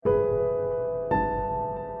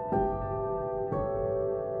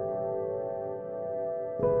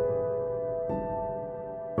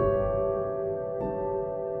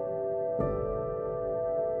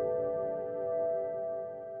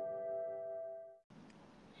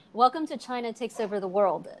Welcome to China Takes Over the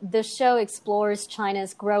World. This show explores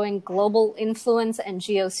China's growing global influence and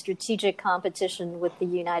geostrategic competition with the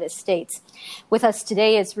United States. With us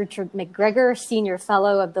today is Richard McGregor, Senior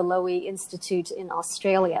Fellow of the Lowy Institute in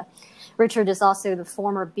Australia. Richard is also the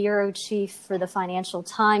former bureau chief for the Financial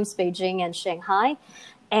Times, Beijing and Shanghai,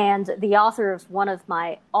 and the author of one of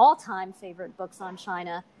my all-time favorite books on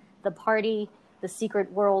China, The Party, The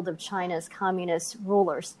Secret World of China's Communist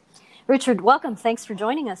Rulers. Richard, welcome. Thanks for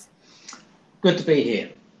joining us. Good to be here.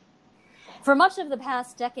 For much of the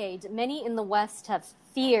past decade, many in the West have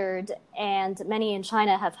feared and many in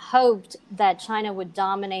China have hoped that China would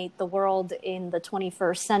dominate the world in the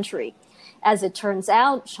 21st century. As it turns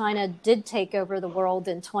out, China did take over the world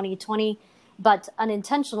in 2020, but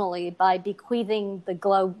unintentionally by bequeathing the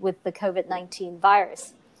globe with the COVID-19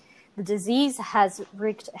 virus. The disease has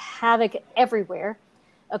wreaked havoc everywhere.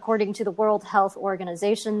 According to the World Health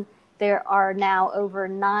Organization, there are now over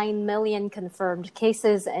 9 million confirmed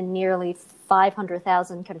cases and nearly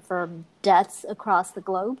 500,000 confirmed deaths across the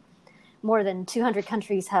globe. More than 200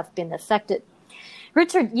 countries have been affected.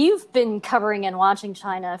 Richard, you've been covering and watching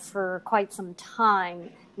China for quite some time.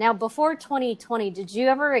 Now, before 2020, did you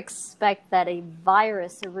ever expect that a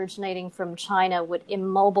virus originating from China would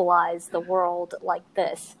immobilize the world like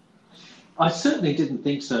this? I certainly didn't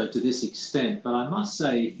think so to this extent, but I must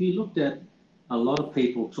say, if you looked at a lot of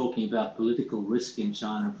people talking about political risk in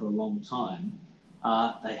China for a long time,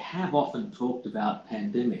 they have often talked about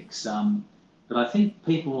pandemics. But I think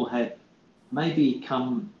people had maybe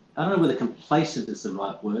come, I don't know whether complacent is the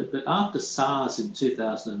right word, but after SARS in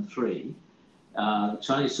 2003, the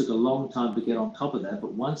Chinese took a long time to get on top of that,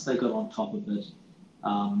 but once they got on top of it,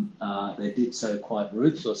 they did so quite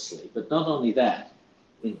ruthlessly. But not only that,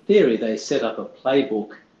 in theory, they set up a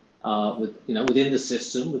playbook within the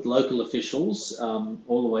system with local officials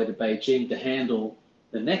all the way to Beijing to handle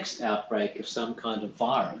the next outbreak of some kind of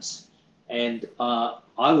virus. And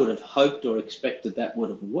I would have hoped or expected that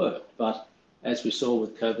would have worked, but as we saw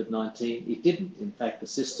with COVID-19, it didn't. In fact, the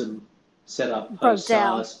system set up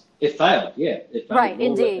post-SARS. It failed, yeah. It failed right,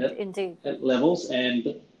 indeed. At levels,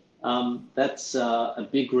 and that's a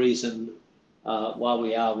big reason why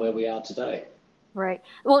we are where we are today. Right.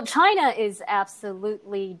 Well, China is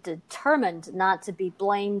absolutely determined not to be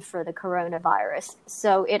blamed for the coronavirus.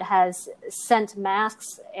 So it has sent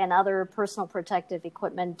masks and other personal protective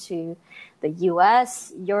equipment to the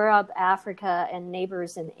US, Europe, Africa, and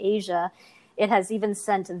neighbors in Asia. It has even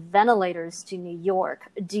sent ventilators to New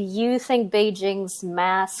York. Do you think Beijing's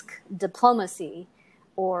mask diplomacy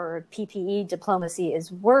or PPE diplomacy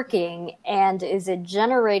is working? And is it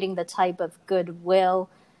generating the type of goodwill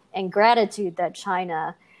and gratitude that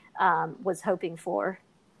China was hoping for?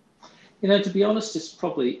 You know, to be honest, it's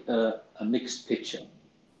probably a mixed picture.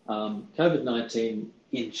 COVID-19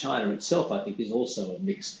 in China itself, I think, is also a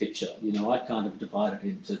mixed picture. You know, I kind of divide it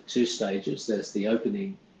into two stages. There's the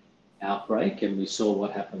opening outbreak, and we saw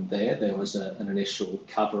what happened there. There was an initial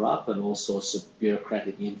cover-up and all sorts of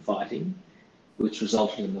bureaucratic infighting, which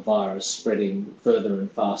resulted in the virus spreading further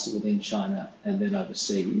and faster within China and then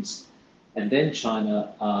overseas. And then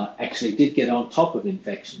China actually did get on top of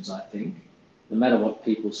infections, I think. No matter what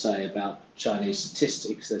people say about Chinese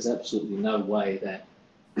statistics, there's absolutely no way that,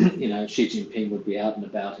 Xi Jinping would be out and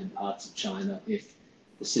about in parts of China if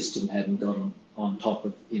the system hadn't gotten on top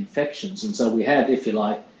of infections. And so we had, if you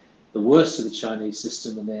like, the worst of the Chinese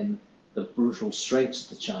system and then the brutal strengths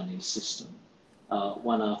of the Chinese system,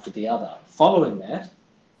 one after the other. Following that,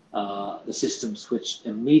 the system switched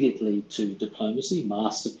immediately to diplomacy,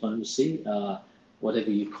 mass diplomacy,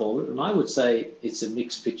 whatever you call it. And I would say it's a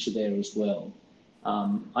mixed picture there as well.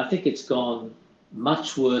 I think it's gone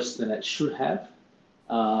much worse than it should have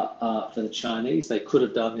for the Chinese. They could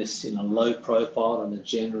have done this in a low profile and a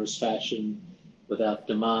generous fashion without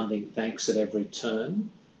demanding thanks at every turn.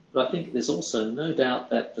 But I think there's also no doubt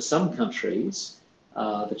that for some countries,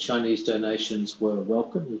 the Chinese donations were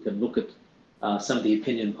welcome. You can look at some of the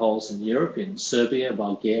opinion polls in Europe, in Serbia,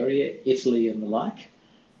 Bulgaria, Italy, and the like.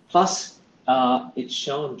 Plus, it's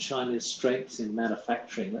shown China's strengths in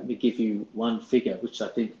manufacturing. Let me give you one figure, which I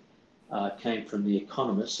think came from The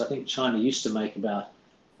Economist. I think China used to make about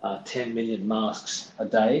 10 million masks a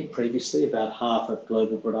day previously, about half of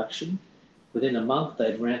global production. Within a month,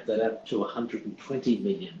 they'd ramped that up to 120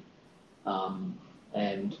 million.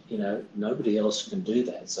 And, nobody else can do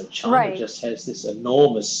that. So China just has this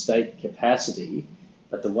enormous state capacity,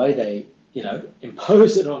 but the way they,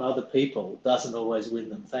 impose it on other people doesn't always win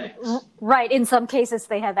them thanks. Right. In some cases,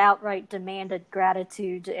 they have outright demanded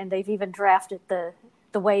gratitude, and they've even drafted the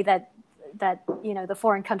way that that the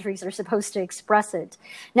foreign countries are supposed to express it.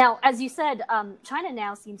 Now, as you said, China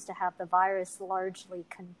now seems to have the virus largely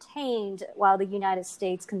contained, while the United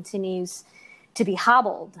States continues to be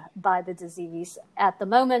hobbled by the disease. At the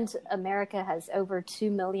moment, America has over 2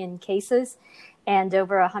 million cases and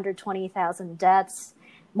over 120,000 deaths,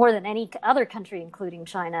 more than any other country, including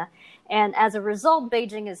China. And as a result,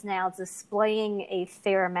 Beijing is now displaying a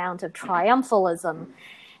fair amount of triumphalism.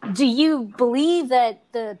 Do you believe that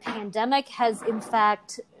the pandemic has, in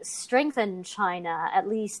fact, strengthened China, at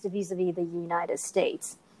least vis-a-vis the United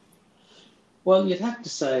States? Well, you'd have to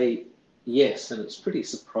say yes, and it's pretty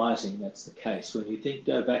surprising that's the case. When you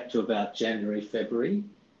go back to about January, February,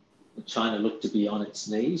 China looked to be on its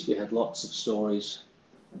knees. We had lots of stories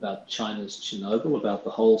about China's Chernobyl, about the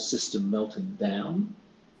whole system melting down.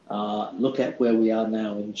 Look at where we are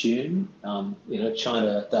now in June.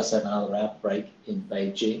 China does have another outbreak in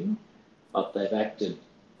Beijing, but they've acted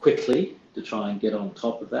quickly to try and get on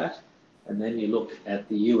top of that. And then you look at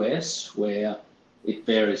the US, where it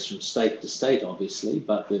varies from state to state, obviously,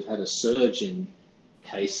 but we've had a surge in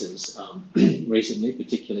cases recently,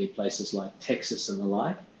 particularly places like Texas and the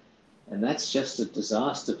like. And that's just a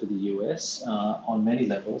disaster for the US on many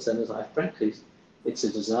levels. And frankly, it's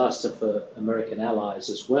a disaster for American allies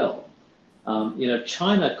as well.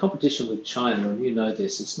 China, competition with China, and you know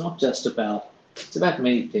this, it's not just about, it's about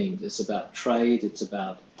many things. It's about trade, it's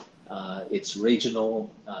about, it's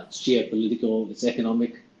regional, it's geopolitical, it's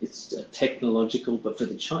economic, it's technological, but for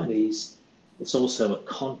the Chinese, it's also a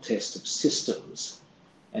contest of systems.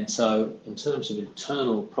 And so in terms of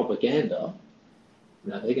internal propaganda,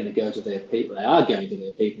 they're going to go to their people, they are going to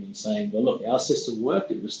their people and saying, well, look, our system worked,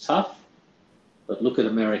 it was tough, but look at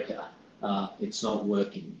America, it's not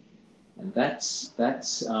working. And that's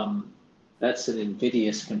an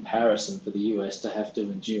invidious comparison for the US to have to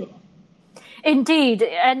endure. Indeed.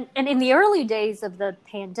 And in the early days of the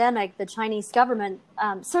pandemic, the Chinese government,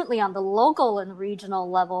 certainly on the local and regional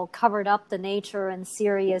level, covered up the nature and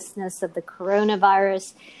seriousness of the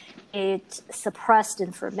coronavirus. It suppressed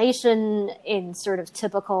information in sort of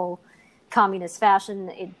typical communist fashion.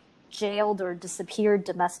 It jailed or disappeared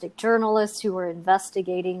domestic journalists who were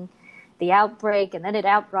investigating the outbreak, and then it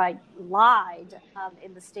outright lied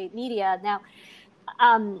in the state media. Now,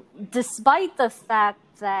 despite the fact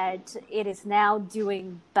that it is now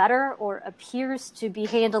doing better or appears to be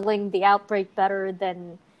handling the outbreak better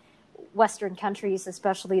than Western countries,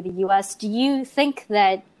 especially the US, do you think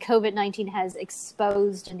that COVID-19 has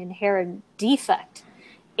exposed an inherent defect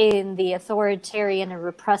in the authoritarian and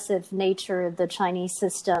repressive nature of the Chinese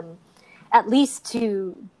system, at least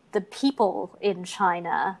to the people in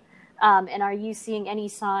China? And are you seeing any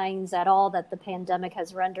signs at all that the pandemic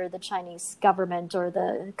has rendered the Chinese government or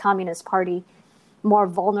the Communist Party more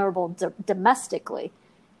vulnerable domestically?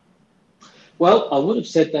 Well, I would have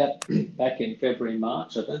said that back in February,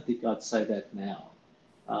 March. I don't think I'd say that now.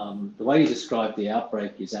 The way you described the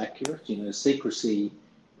outbreak is accurate. Secrecy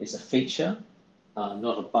is a feature,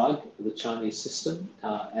 not a bug of the Chinese system,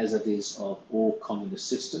 as it is of all communist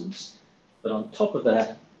systems. But on top of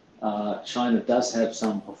that, China does have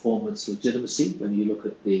some performance legitimacy when you look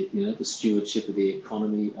at the stewardship of the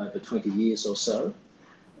economy over 20 years or so.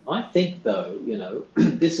 I think, though,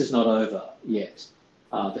 this is not over yet.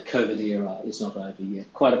 The COVID era is not over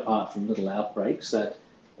yet, quite apart from little outbreaks that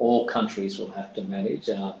all countries will have to manage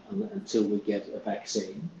until we get a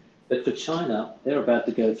vaccine. But for China, they're about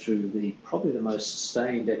to go through probably the most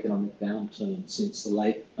sustained economic downturn since the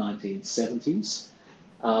late 1970s.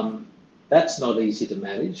 That's not easy to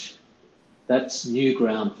manage. That's new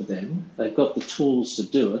ground for them. They've got the tools to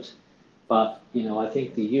do it. But, I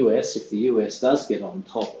think the US, if the US does get on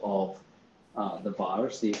top of the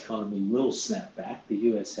virus, the economy will snap back. The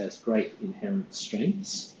US has great inherent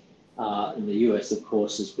strengths. And the US, of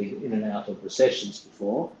course, has been in and out of recessions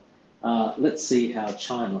before. Let's see how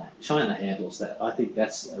China handles that. I think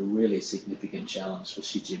that's a really significant challenge for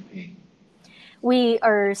Xi Jinping. We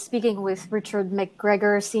are speaking with Richard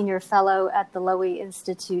McGregor, Senior Fellow at the Lowy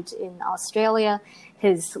Institute in Australia.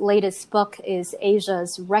 His latest book is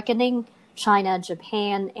Asia's Reckoning, China,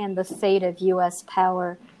 Japan, and the Fate of U.S.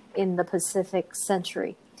 Power in the Pacific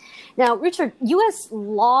Century. Now, Richard, U.S.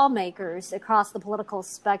 lawmakers across the political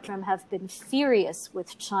spectrum have been furious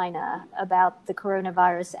with China about the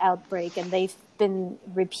coronavirus outbreak, and they've been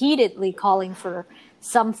repeatedly calling for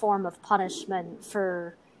some form of punishment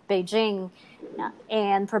for Beijing.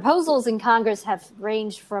 And proposals in Congress have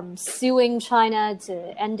ranged from suing China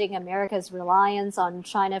to ending America's reliance on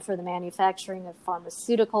China for the manufacturing of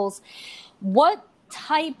pharmaceuticals. What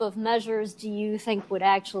type of measures do you think would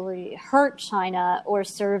actually hurt China or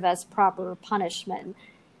serve as proper punishment?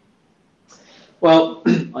 Well,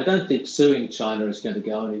 I don't think suing China is going to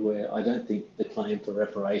go anywhere. I don't think the claim for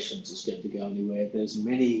reparations is going to go anywhere. There's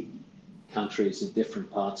many countries in different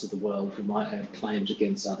parts of the world who might have claims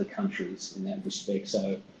against other countries in that respect.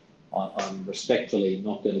 So I'm respectfully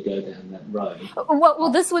not going to go down that road. Well,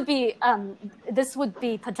 this would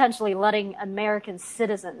be potentially letting American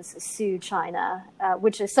citizens sue China,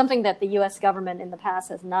 which is something that the U.S. government in the past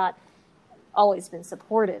has not always been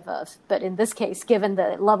supportive of. But in this case, given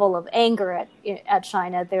the level of anger at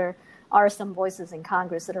China, there are some voices in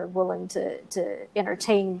Congress that are willing to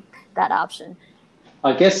entertain that option.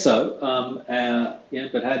 I guess so.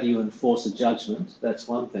 But how do you enforce a judgment? That's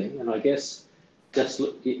one thing. And I guess just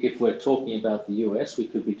look, if we're talking about the US, we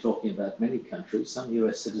could be talking about many countries. Some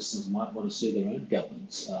US citizens might want to sue their own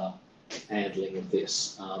government's handling of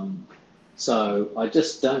this. So I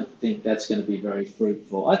just don't think that's going to be very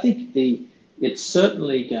fruitful. I think it's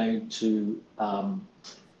certainly going to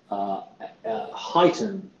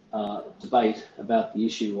heighten debate about the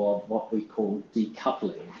issue of what we call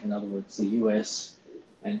decoupling. In other words, the US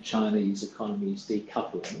and Chinese economies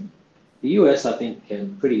decoupling. The US, I think,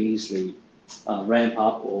 can pretty easily ramp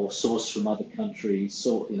up or source from other countries,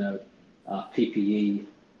 PPE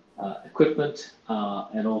equipment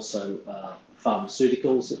and also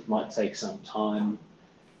pharmaceuticals. It might take some time.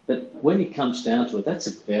 But when it comes down to it, that's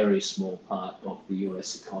a very small part of the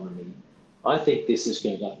US economy. I think this is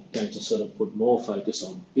going to sort of put more focus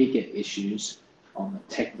on bigger issues, on the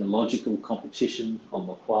technological competition, on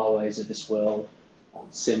the Huawei's of this world, on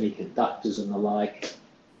semiconductors and the like.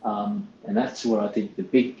 And that's where I think the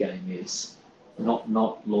big game is, not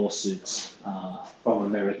lawsuits from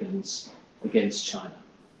Americans against China.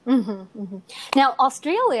 Mm-hmm, mm-hmm. Now,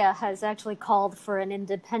 Australia has actually called for an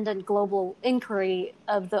independent global inquiry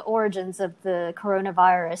of the origins of the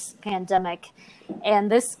coronavirus pandemic. And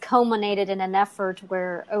this culminated in an effort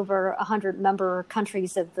where over 100 member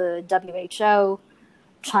countries of the WHO,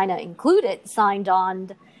 China included, signed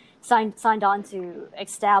on to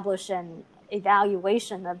establish an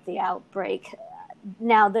evaluation of the outbreak.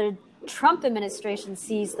 Now, the Trump administration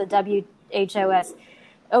sees the WHO as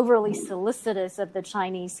overly solicitous of the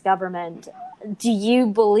Chinese government. Do you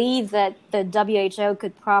believe that the WHO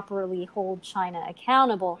could properly hold China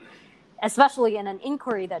accountable, especially in an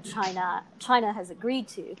inquiry that China has agreed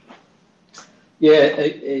to? Yeah,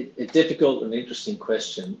 a difficult and interesting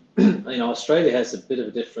question. Australia has a bit of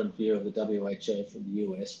a different view of the WHO from the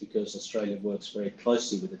US because Australia works very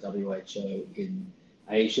closely with the WHO in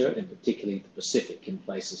Asia, and particularly the Pacific, in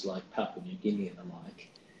places like Papua New Guinea and the like.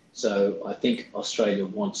 So I think Australia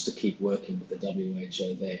wants to keep working with the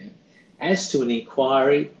WHO there. As to an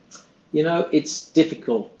inquiry, it's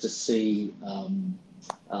difficult to see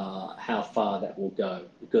how far that will go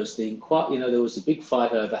because there was a big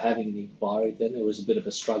fight over having an inquiry. Then there was a bit of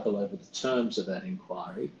a struggle over the terms of that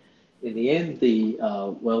inquiry. In the end, the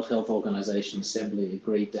World Health Organization Assembly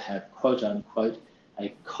agreed to have, quote unquote,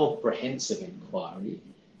 a comprehensive inquiry.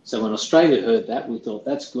 So when Australia heard that, we thought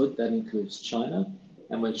that's good. That includes China.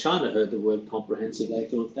 And when China heard the word comprehensive, they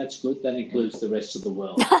thought, that's good, that includes the rest of the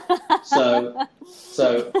world. so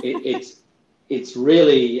it's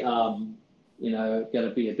really, going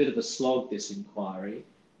to be a bit of a slog, this inquiry.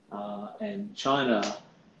 And China,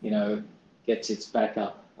 gets its back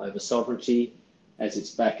up over sovereignty, has its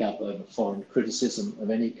back up over foreign criticism of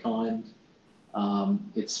any kind.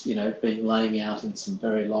 It's, been laying out in some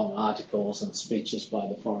very long articles and speeches by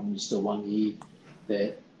the Foreign Minister Wang Yi,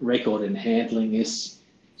 their record in handling this.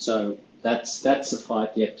 So that's a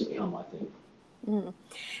fight yet to come, I think. Mm.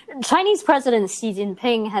 Chinese President Xi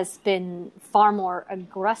Jinping has been far more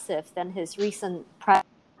aggressive than his recent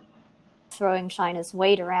throwing China's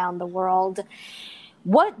weight around the world.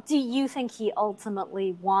 What do you think he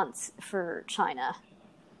ultimately wants for China?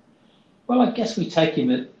 Well, I guess we take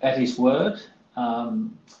him at his word.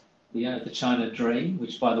 The China dream,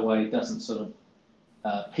 which, by the way, doesn't sort of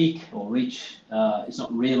peak or reach, is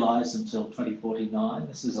not realised until 2049.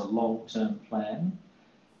 This is a long-term plan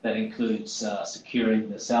that includes securing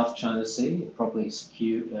the South China Sea. It probably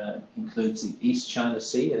includes the East China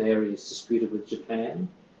Sea, an area is disputed with Japan.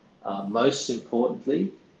 Most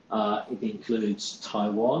importantly, it includes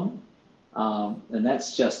Taiwan, and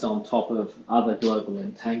that's just on top of other global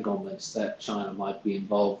entanglements that China might be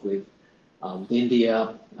involved with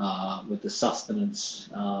India, with the sustenance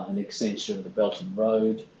and extension of the Belt and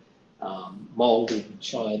Road, moulding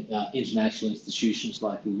international institutions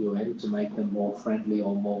like the UN to make them more friendly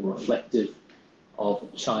or more reflective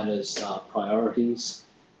of China's priorities.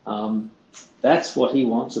 That's what he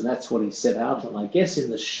wants, and that's what he set out. And I guess in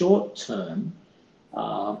the short term,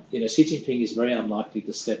 Xi Jinping is very unlikely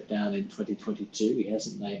to step down in 2022. He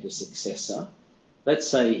hasn't named a successor. let's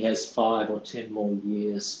say he has 5 or 10 more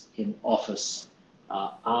years in office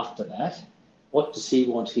after that, what does he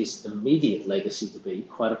want his immediate legacy to be,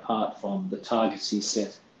 quite apart from the targets he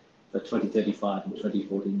set for 2035 and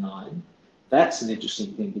 2049? That's an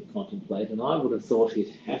interesting thing to contemplate, and I would have thought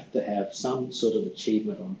he'd have to have some sort of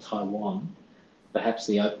achievement on Taiwan, perhaps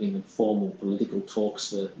the opening of formal political talks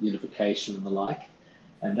for unification and the like.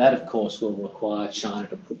 And that, of course, will require China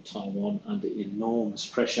to put Taiwan under enormous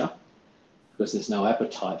pressure, because there's no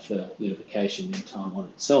appetite for unification in Taiwan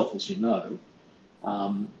itself, as you know.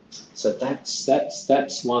 So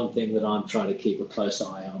that's one thing that I'm trying to keep a close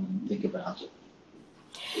eye on and think about.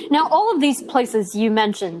 Now, all of these places you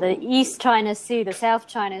mentioned, the East China Sea, the South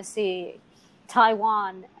China Sea,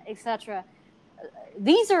 Taiwan, etc.,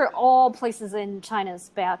 these are all places in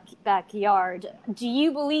China's backyard. Do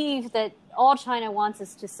you believe that all China wants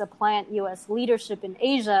is to supplant U.S. leadership in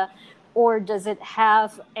Asia, or does it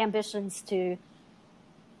have ambitions to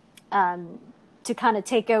kind of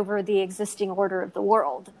take over the existing order of the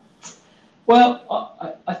world?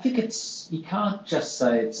 Well, I think you can't just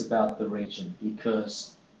say it's about the region,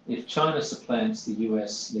 because if China supplants the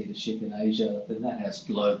US leadership in Asia, then that has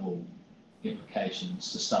global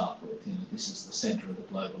implications to start with. This is the center of the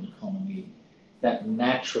global economy. That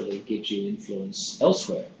naturally gives you influence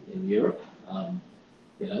elsewhere in Europe,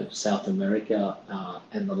 South America,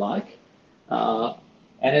 and the like.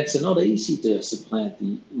 And it's not easy to supplant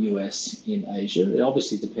the US in Asia. It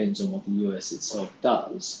obviously depends on what the US itself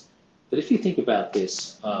does. But if you think about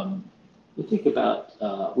this,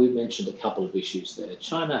 we mentioned a couple of issues there.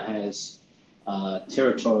 China has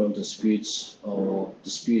territorial disputes or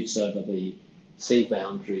disputes over the sea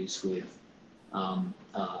boundaries with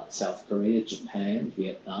South Korea, Japan,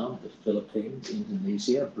 Vietnam, the Philippines,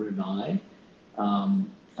 Indonesia, Brunei,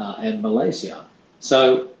 and Malaysia.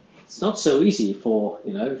 So it's not so easy if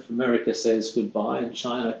America says goodbye and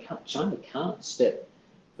China can't step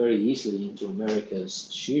very easily into America's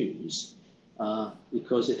shoes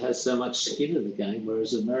because it has so much skin in the game,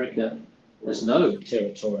 whereas America has no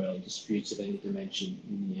territorial disputes of any dimension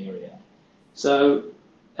in the area. So,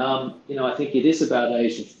 I think it is about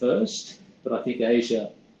Asia first, but I think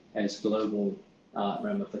Asia has global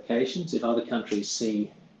ramifications. If other countries see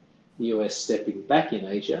the US stepping back in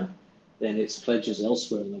Asia, then its pledges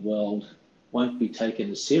elsewhere in the world won't be taken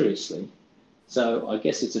as seriously. So I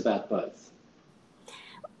guess it's about both.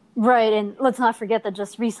 Right, and let's not forget that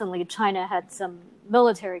just recently China had some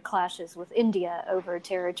military clashes with India over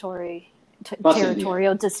territorial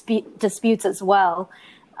disputes as well.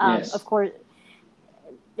 Yes. Of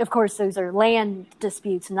course, those are land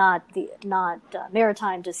disputes, not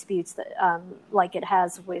maritime disputes that, like it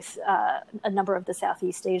has with a number of the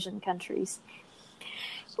Southeast Asian countries.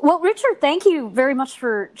 Well, Richard, thank you very much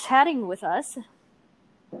for chatting with us.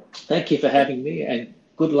 Thank you for having me, and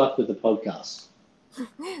good luck with the podcast.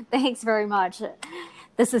 Thanks very much.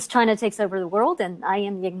 This is China Takes Over the World, and I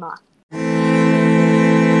am Ying Ma.